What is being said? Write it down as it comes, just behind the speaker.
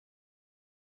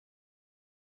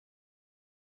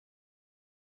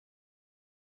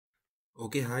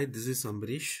Okay, hi, this is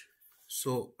Ambarish.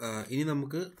 So, ഇനി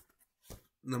നമുക്ക്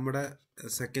നമ്മുടെ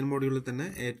സെക്കൻഡ് മോഡ്യൂളിൽ തന്നെ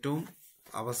ഏറ്റവും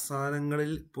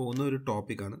അവസാനങ്ങളിൽ പോകുന്ന ഒരു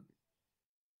ടോപ്പിക്കാണ്.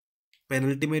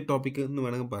 പെനൽറ്റിമേറ്റ് ടോപ്പിക് എന്ന്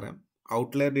വേണമെങ്കിൽ പറയാം.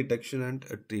 Outlier detection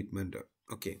and treatment.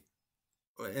 Okay,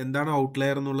 എന്താണ്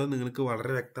ഔട്ട്ലയർ എന്നുള്ളത് നിങ്ങൾക്ക്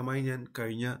വളരെ വ്യക്തമായി ഞാൻ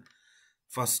കഴിഞ്ഞ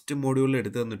ഫസ്റ്റ് മോഡ്യൂളിൽ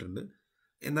എടുത്തു തന്നിട്ടുണ്ട്.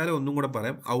 എന്നാലും ഒന്നും കൂടെ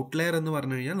പറയാം. ഔട്ട്ലയർ എന്ന്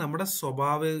പറഞ്ഞു കഴിഞ്ഞാൽ നമ്മുടെ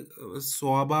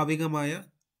സ്വാഭാവികമായ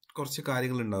കുറച്ച്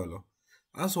കാര്യങ്ങൾ ഉണ്ടാവുമല്ലോ,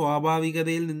 ആ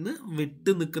സ്വാഭാവികതയിൽ നിന്ന്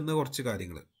വിട്ടു നിൽക്കുന്ന കുറച്ച്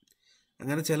കാര്യങ്ങൾ.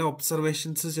 അങ്ങനെ ചില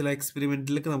ഒബ്സർവേഷൻസ് ചില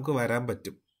എക്സ്പെരിമെൻറ്റിലേക്ക് നമുക്ക് വരാൻ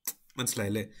പറ്റും.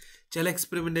 മനസ്സിലായില്ലേ? ചില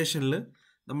എക്സ്പെരിമെൻറ്റേഷനിൽ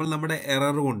നമ്മൾ നമ്മുടെ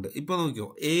എറർ കൊണ്ട്, ഇപ്പോൾ നോക്കിയോ,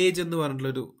 ഏജ് എന്ന്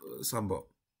പറഞ്ഞിട്ടുള്ളൊരു സംഭവം.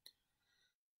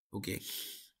 ഓക്കെ,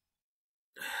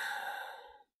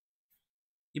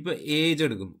 ഇപ്പോൾ ഏജ്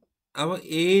എടുക്കുന്നു. അപ്പോൾ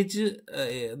ഏജ്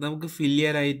നമുക്ക്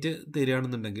ഫില്ലിയറായിട്ട്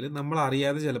തരികയാണെന്നുണ്ടെങ്കിൽ നമ്മൾ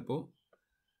അറിയാതെ ചിലപ്പോൾ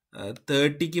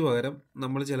 30ക്ക് പകരം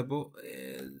നമ്മൾ ചിലപ്പോൾ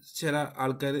ചില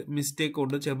ആൾക്കാർ മിസ്റ്റേക്ക്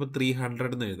കൊണ്ട് ചിലപ്പോൾ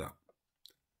 300 എന്ന് എഴുതാം.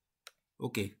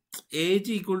 ഓക്കെ,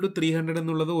 ഏജ് ഈക്വൽ ടു 300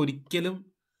 എന്നുള്ളത് ഒരിക്കലും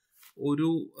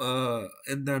ഒരു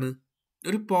എന്താണ്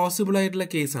ഒരു പോസിബിൾ ആയിട്ടുള്ള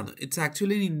കേസാണ്. It's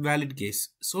actually N invalid case.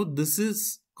 So this is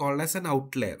called as an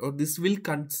outlier, or this will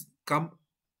come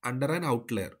under an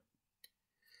outlier.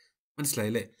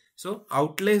 മനസ്സിലായില്ലേ? So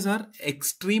ഔട്ട്ലെയർസ് R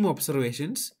extreme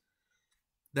observations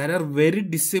that are very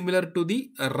dissimilar to the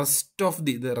rest of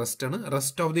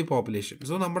the population.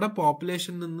 So നമ്മുടെ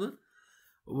population നിന്ന്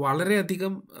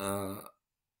വളരെയധികം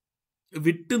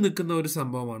വിട്ടു നിൽക്കുന്ന ഒരു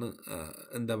സംഭവമാണ്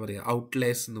എന്താ പറയുക,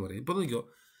 ഔട്ട്ലേഴ്സ് എന്ന് പറയും. ഇപ്പോൾ നോക്കിയോ,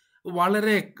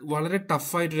 വളരെ വളരെ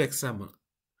ടഫായിട്ടൊരു എക്സാമാണ്.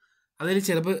 അതിൽ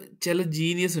ചിലപ്പോൾ ചില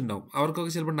ജീനിയസ് ഉണ്ടാവും,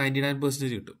 അവർക്കൊക്കെ ചിലപ്പോൾ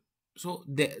 99% കിട്ടും. So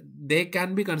they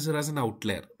can be consider as an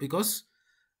outlier because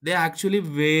they actually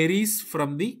varies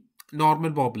from the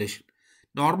normal population.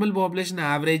 Normal population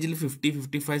ആവറേജിൽ 50,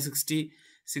 55, 60,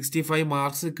 65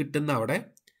 marks കിട്ടുന്ന അവിടെ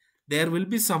there will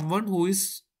be someone who is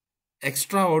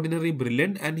extra ordinary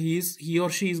brilliant and he or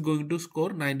she is going to score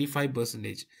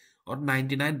 95% or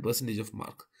 99% of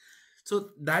mark. So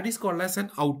that is called as an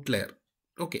outlier.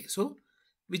 Okay, so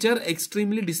which are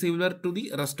extremely dissimilar to the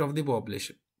rest of the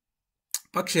population.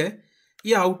 പക്ഷേ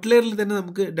ഈ ഔട്ട്ലെയറിൽ തന്നെ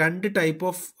നമുക്ക് രണ്ട് type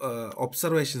of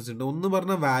observations ഉണ്ട്. ഒന്ന്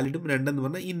പറഞ്ഞാൽ വാലിഡും, രണ്ടെന്ന്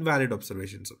പറഞ്ഞാൽ invalid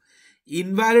ഒബ്സർവേഷൻസും.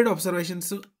 Invalid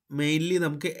observations mainly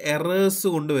നമുക്ക് എറേഴ്സ്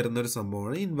കൊണ്ടുവരുന്ന ഒരു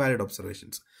സംഭവമാണ് ഇൻവാലിഡ്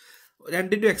ഒബ്സർവേഷൻസ്.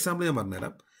 രണ്ടിൻ്റെ എക്സാമ്പിൾ ഞാൻ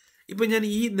പറഞ്ഞുതരാം. ഇപ്പം ഞാൻ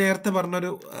ഈ നേരത്തെ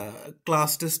പറഞ്ഞൊരു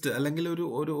ക്ലാസ് ടെസ്റ്റ് അല്ലെങ്കിൽ ഒരു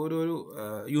ഒരു ഒരു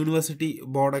യൂണിവേഴ്സിറ്റി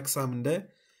ബോർഡ് എക്സാമിൻ്റെ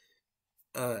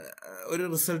ഒരു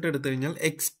റിസൾട്ട് എടുത്തു കഴിഞ്ഞാൽ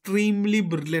എക്സ്ട്രീംലി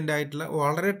ബ്രില്യൻ്റ് ആയിട്ടുള്ള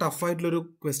വളരെ ടഫായിട്ടുള്ളൊരു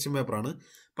ക്വസ്റ്റ്യൻ പേപ്പറാണ്.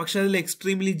 പക്ഷെ അതിൽ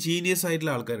എക്സ്ട്രീംലി ജീനിയസ്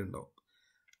ആയിട്ടുള്ള ആൾക്കാരുണ്ടാവും.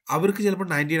 അവർക്ക് ചിലപ്പോൾ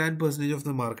 99% ഓഫ്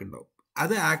ദ മാർക്ക് ഉണ്ടാവും.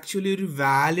 അത് ആക്ച്വലി ഒരു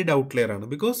വാലിഡ് ഔട്ട്ലെയർ ആണ്.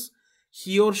 Because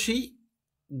he or she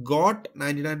got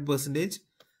 99%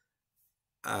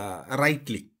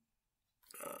 rightly.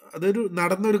 അതൊരു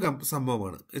നടന്നൊരു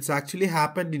സംഭവമാണ്. It's actually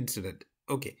happened incident.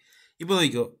 Okay, ഇപ്പോൾ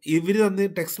നോക്കിക്കോ, ഇവർ തന്ന്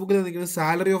ടെക്സ്റ്റ് ബുക്കിൽ തന്നിരിക്കുന്നത്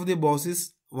salary of the boss is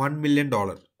 $1 million.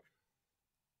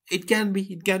 It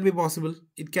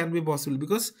can be possible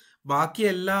because ബാക്കി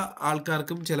എല്ലാ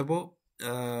ആൾക്കാർക്കും ചിലപ്പോൾ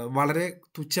വളരെ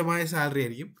തുച്ഛമായ സാലറി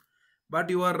ആയിരിക്കും.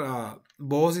 But your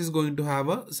boss is going to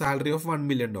have A salary of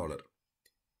 $1 million.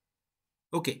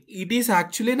 Okay, it is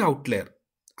actually N outlier.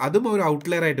 അതും ഒരു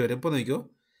ഔട്ട്ലെയർ ആയിട്ട് വരും. ഇപ്പോൾ നോക്കിയോ,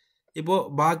 ഇപ്പോൾ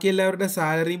ബാക്കി എല്ലാവരുടെ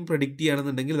സാലറിയും പ്രെഡിക്റ്റ്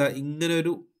ചെയ്യുകയാണെന്നുണ്ടെങ്കിൽ ഇങ്ങനെ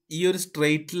ഈ ഒരു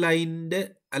സ്ട്രെയിറ്റ് ലൈനിൻ്റെ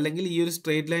അല്ലെങ്കിൽ ഈ ഒരു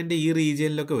സ്ട്രെയിറ്റ് ലൈനിൻ്റെ ഈ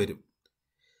റീജിയനിലൊക്കെ വരും.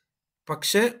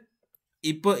 പക്ഷേ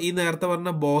ഇപ്പോൾ ഈ നേരത്തെ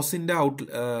പറഞ്ഞ ബോസിൻ്റെ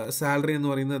സാലറി എന്ന്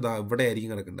പറയുന്നത് ഇവിടെ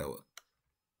ആയിരിക്കും കിടക്കുന്നുണ്ടാവുക.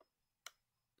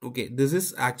 Okay, this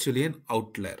is actually N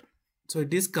outlier. So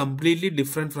it is completely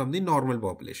different from the normal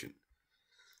population.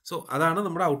 So അതാണ്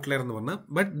നമ്മുടെ ഔട്ട്ലെയർ എന്ന് പറഞ്ഞാൽ.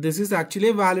 But this is actually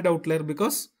A valid outlier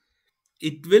because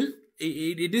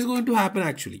it is going to happen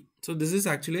actually. So this is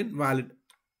actually N valid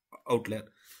outlier.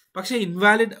 പക്ഷേ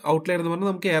invalid outlier എന്ന് പറഞ്ഞാൽ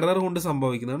നമുക്ക് error കൊണ്ട്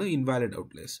സംഭവിക്കുന്നതാണ് ഇൻവാലിഡ്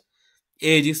ഔട്ട്ലെയർസ്.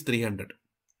 Age is 300.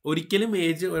 ഒരിക്കലും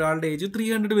ഒരാളുടെ ഏജ്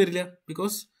 300 വരില്ല.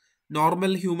 ബിക്കോസ്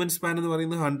നോർമൽ ഹ്യൂമൻ സ്പാൻ എന്ന്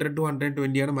പറയുന്നത് 100 to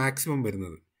 120 ആണ് മാക്സിമം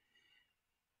വരുന്നത്.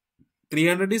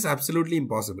 300 is absolutely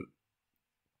impossible,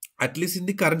 at least in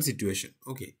the current situation.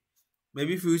 Okay, may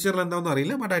be ഫ്യൂച്ചറിൽ എന്താണെന്ന്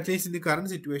അറിയില്ല, but at least in the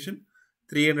current situation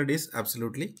 300 is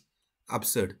absolutely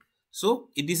absurd. So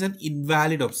it is an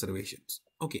invalid observations.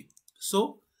 Okay, so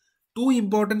two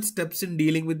important steps in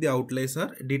dealing with the outliers are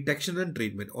detection and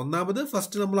treatment. ഒന്നാമത്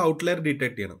first നമ്മൾ outlier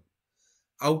detect ചെയ്യണം.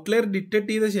 Outlier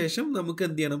detect ചെയ്ത ശേഷം നമുക്ക്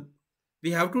എന്ത് ചെയ്യണം?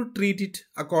 We have to treat it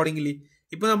accordingly.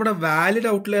 ഇപ്പോൾ നമ്മുടെ വാലിഡ്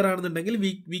ഔട്ട്ലെയർ ആണെന്നുണ്ടെങ്കിൽ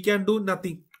we can do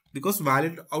nothing because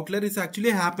valid outlier is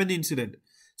actually happen incident.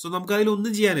 So നമുക്ക്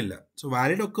അതിലൊന്നും ചെയ്യാനില്ല. So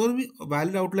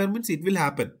valid outlier means it will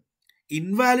happen.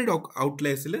 Invalid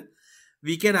ഔട്ട്ലെയർസിൽ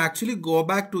we can actually go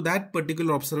back to that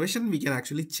particular observation, we can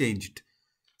actually change it.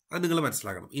 അത് നിങ്ങൾ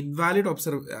മനസ്സിലാക്കണം.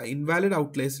 Invalid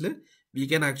ഔട്ട്ലേസിൽ we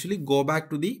can actually go back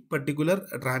to the particular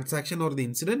transaction or the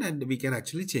incident and we can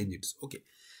actually change it. Okay.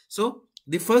 So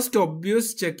the first obvious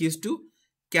check is to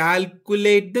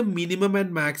calculate the minimum and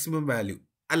maximum value.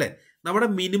 അല്ലെ, നമ്മുടെ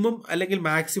minimum അല്ലെങ്കിൽ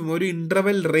maximum ഒരു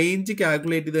interval range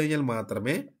calculate ചെയ്ത് കഴിഞ്ഞാൽ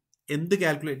മാത്രമേ എന്ത്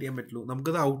calculate ചെയ്യാൻ പറ്റുള്ളൂ,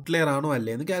 നമുക്കത് ഔട്ട്ലെയർ ആണോ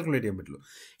അല്ലേ എന്ന് കാൽക്കുലേറ്റ് ചെയ്യാൻ പറ്റുള്ളൂ.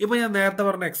 ഇപ്പോൾ ഞാൻ നേരത്തെ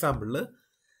പറഞ്ഞ എക്സാമ്പിളിൽ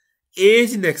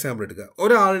ഏജിൻ്റെ എക്സാമ്പിൾ എടുക്കുക.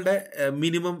 ഒരാളുടെ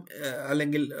മിനിമം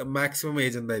അല്ലെങ്കിൽ മാക്സിമം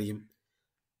ഏജ് എന്തായിരിക്കും?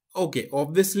 ഓക്കെ,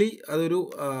 ഒബ്വിയസ്ലി അതൊരു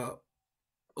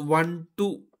 1 to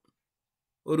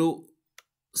ഒരു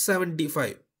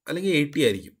 75 അല്ലെങ്കിൽ 80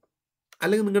 ആയിരിക്കും.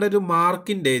 അല്ലെങ്കിൽ നിങ്ങളുടെ ഒരു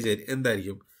മാർക്കിൻ്റെ ഏജ്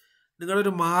എന്തായിരിക്കും? നിങ്ങളുടെ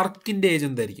ഒരു മാർക്കിൻ്റെ ഏജ്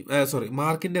എന്തായിരിക്കും?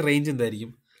 മാർക്കിൻ്റെ റേഞ്ച്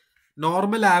എന്തായിരിക്കും?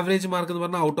 നോർമൽ ആവറേജ് മാർക്ക് എന്ന്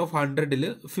പറഞ്ഞാൽ out of 100ൽ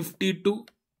 50 to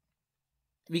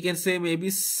we can say may be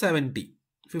 70.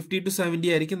 50 to 70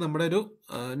 ആയിരിക്കും നമ്മുടെ ഒരു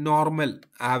നോർമൽ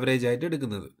ആവറേജ് ആയിട്ട്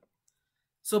എടുക്കുന്നത്.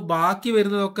 സോ ബാക്കി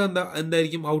വരുന്നതൊക്കെ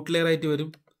എന്തായിരിക്കും? ഔട്ട്ലെയർ ആയിട്ട്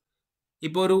വരും.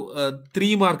 ഇപ്പോൾ ഒരു 3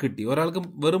 മാർക്ക് കിട്ടി, ഒരാൾക്ക്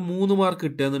വെറും 3 മാർക്ക്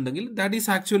കിട്ടുക എന്നുണ്ടെങ്കിൽ that is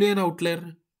actually an outlier,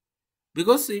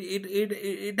 because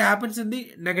it happens in the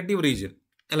negative region,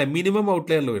 അല്ലെ, മിനിമം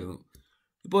ഔട്ട്ലെയറിൽ വരുന്നു.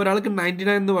 ഇപ്പോൾ ഒരാൾക്ക്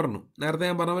 99 എന്ന് പറഞ്ഞു, നേരത്തെ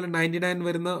ഞാൻ പറഞ്ഞ പോലെ 99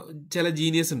 വരുന്ന ചില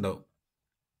ജീനിയസ് ഉണ്ടാവും.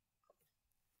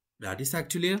 That is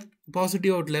actually A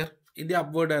positive outlier in the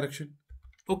upward direction.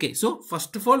 Okay, so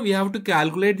first of all, we have to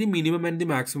calculate the minimum and the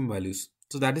maximum values.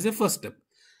 So that is the first step.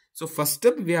 So first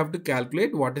step, we have to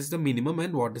calculate what is the minimum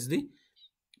and what is the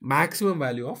maximum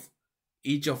value of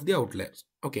each of the outliers.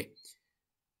 Okay.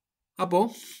 അപ്പോൾ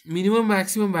minimum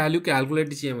maximum value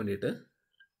calculate ചെയ്യാൻ വേണ്ടിയിട്ട്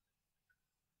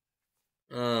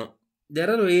there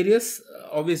are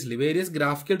various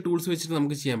graphical tools വെച്ചിട്ട്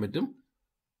നമുക്ക് ചെയ്യാൻ പറ്റും.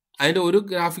 അതിൻ്റെ ഒരു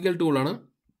graphical ടൂളാണ്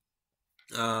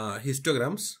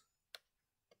ഹിസ്റ്റോഗ്രാംസ്.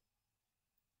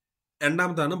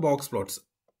 രണ്ടാമത്താണ് ബോക്സ് പ്ലോട്ട്സ്.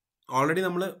 ഓൾറെഡി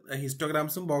നമ്മൾ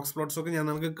ഹിസ്റ്റോഗ്രാംസും ബോക്സ് പ്ലോട്ട്സും ഒക്കെ ഞാൻ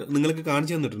നിങ്ങൾക്ക്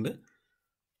കാണിച്ചു തന്നിട്ടുണ്ട്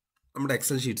നമ്മുടെ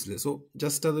എക്സൽ ഷീറ്റ്സിൽ. സോ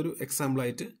ജസ്റ്റ് അതൊരു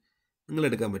എക്സാമ്പിളായിട്ട് നിങ്ങൾ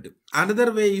എടുക്കാൻ പറ്റും. Another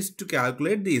way is to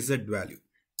calculate the Z value,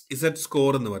 Z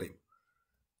score എന്ന് പറയും.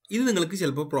 ഇത് നിങ്ങൾക്ക്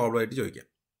ചിലപ്പോൾ പ്രോബ്ലം ആയിട്ട് ചോദിക്കാം.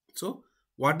 So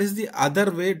what is the other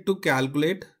way to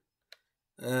calculate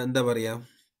എന്താ പറയുക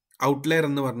ഔട്ട്ലെയർ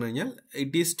എന്ന് പറഞ്ഞു കഴിഞ്ഞാൽ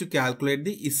it is to calculate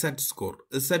the Z score.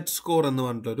 Z score എന്ന്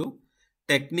പറഞ്ഞിട്ടൊരു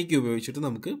ടെക്നിക്ക് ഉപയോഗിച്ചിട്ട്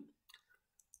നമുക്ക്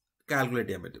കാൽക്കുലേറ്റ്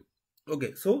ചെയ്യാൻ പറ്റും. ഓക്കെ,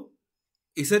 സോ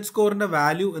ഇസഡ് സ്കോറിൻ്റെ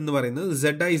വാല്യൂ എന്ന് പറയുന്നത്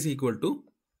ZI is equal to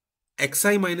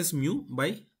XI minus mu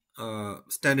by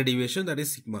standard deviation, that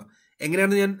is sigma.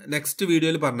 എങ്ങനെയാണ് ഞാൻ നെക്സ്റ്റ്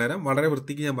വീഡിയോയിൽ പറഞ്ഞുതരാം, വളരെ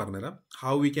വൃത്തിക്ക് ഞാൻ പറഞ്ഞുതരാം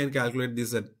how we can calculate the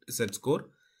Z score.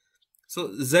 So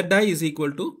ZI is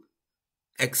equal to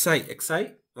XI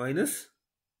minus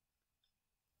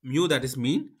mu, that is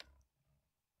mean,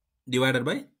 divided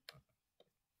by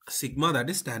sigma, that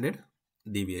is standard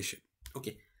deviation.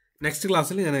 Okay, next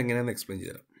ക്ലാസ്സിൽ ഞാൻ എങ്ങനെയാണെന്ന് എക്സ്പ്ലെയിൻ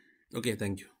ചെയ്തുതരാം. Okay,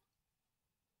 thank you.